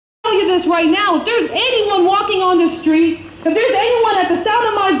this right now. If there's anyone walking on the street, if there's anyone at the sound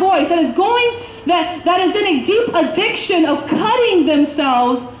of my voice that is in a deep addiction of cutting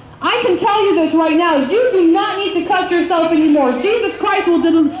themselves, I can tell you this right now. You do not need to cut yourself anymore. Jesus Christ will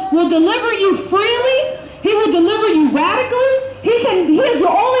deliver you freely. He will deliver you radically. He is the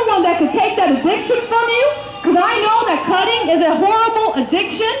only one that can take that addiction from you. Because I know that cutting is a horrible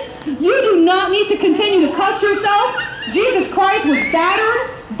addiction. You do not need to continue to cut yourself. Jesus Christ was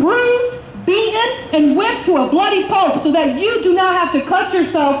battered, bruised, beaten, and whipped to a bloody pulp so that you do not have to cut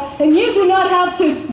yourself and you do not have to